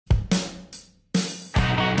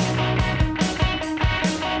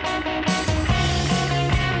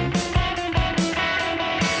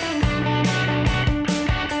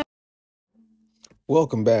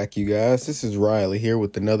Welcome back, you guys. This is Riley here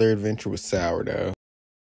with another adventure with sourdough.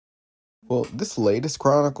 Well, this latest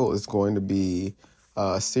chronicle is going to be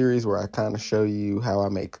a series where I kind of show you how I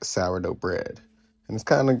make sourdough bread. And it's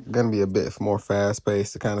kind of going to be a bit more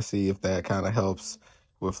fast-paced to kind of see if that kind of helps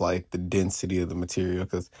with like the density of the material.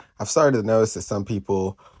 Because I've started to notice that some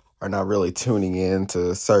people are not really tuning in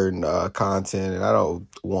to certain content, and I don't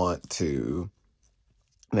want to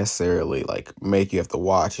necessarily like make you have to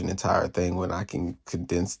watch an entire thing when I can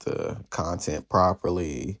condense the content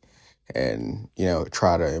properly and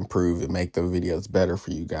try to improve and make the videos better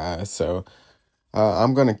for you guys. So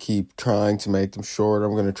I'm gonna keep trying to make them short.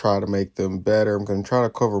 I'm gonna try to make them better. I'm gonna try to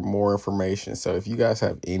cover more information. So if you guys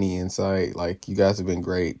have any insight, like, you guys have been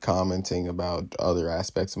great commenting about other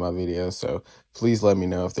aspects of my videos, so please let me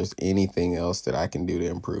know if there's anything else that I can do to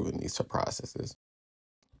improve in these processes.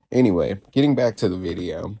 Anyway, getting back to the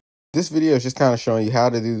video. This video is just kind of showing you how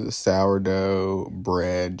to do the sourdough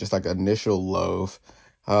bread, just like initial loaf.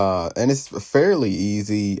 And it's fairly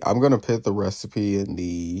easy. I'm going to put the recipe in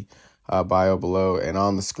the bio below, and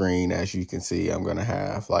on the screen, as you can see, I'm going to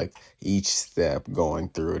have like each step going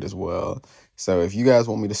through it as well. So if you guys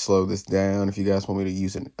want me to slow this down, if you guys want me to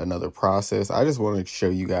use another process, I just want to show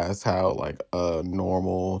you guys how like a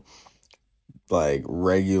normal, like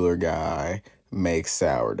regular guy makes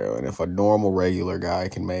sourdough. And if a normal regular guy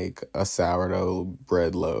can make a sourdough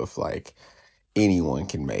bread loaf, like, anyone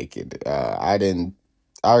can make it. I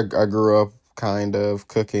grew up kind of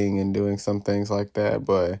cooking and doing some things like that,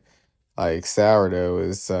 but like sourdough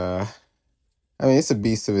is I mean, it's a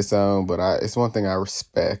beast of its own, but it's one thing I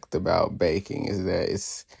respect about baking is that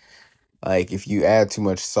it's like, if you add too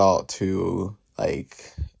much salt to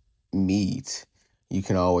like meat, you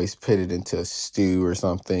can always put it into a stew or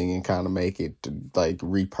something and kind of make it like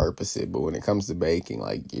repurpose it. But when it comes to baking,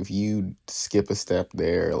 like, if you skip a step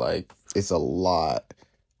there, like, it's a lot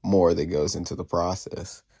more that goes into the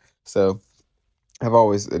process. So I've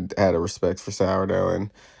always had a respect for sourdough, and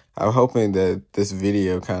I'm hoping that this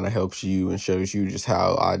video kind of helps you and shows you just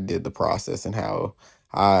how I did the process and how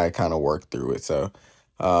I kind of worked through it. So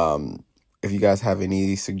if you guys have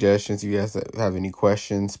any suggestions, if you guys have any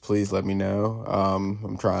questions, please let me know.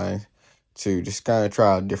 I'm trying to just kind of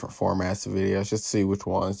try out different formats of videos just to see which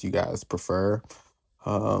ones you guys prefer.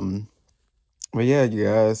 But yeah, you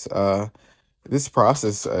guys, this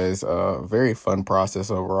process is a very fun process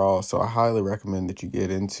overall, so I highly recommend that you get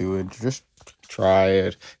into it. Just try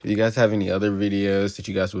it. If you guys have any other videos that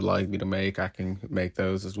you guys would like me to make, I can make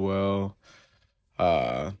those as well.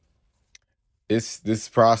 This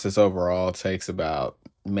process overall takes about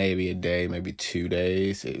maybe a day, maybe 2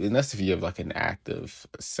 days, and that's if you have like an active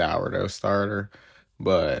sourdough starter.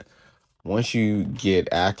 But once you get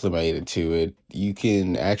acclimated to it, you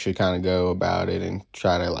can actually kind of go about it and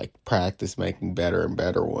try to like practice making better and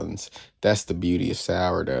better ones. That's the beauty of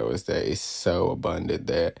sourdough, is that it's so abundant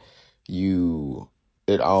that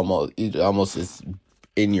it almost is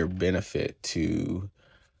in your benefit to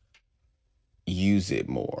use it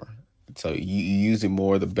more. So you use it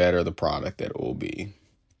more, the better the product that it will be.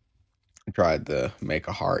 I tried to make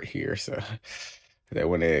a heart here so that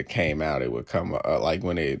when it came out, it would come like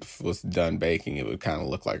when it was done baking, it would kind of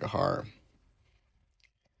look like a heart.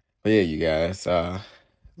 But yeah, you guys,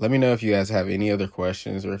 let me know if you guys have any other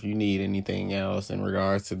questions or if you need anything else in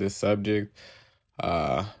regards to this subject.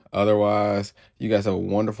 Otherwise, you guys have a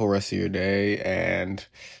wonderful rest of your day, and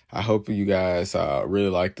I hope you guys really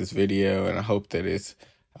like this video, and I hope that it's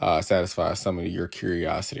satisfies some of your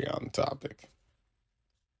curiosity on the topic.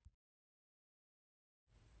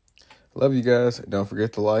 Love you guys. Don't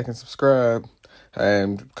forget to like and subscribe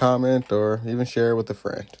and comment or even share with a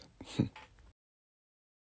friend.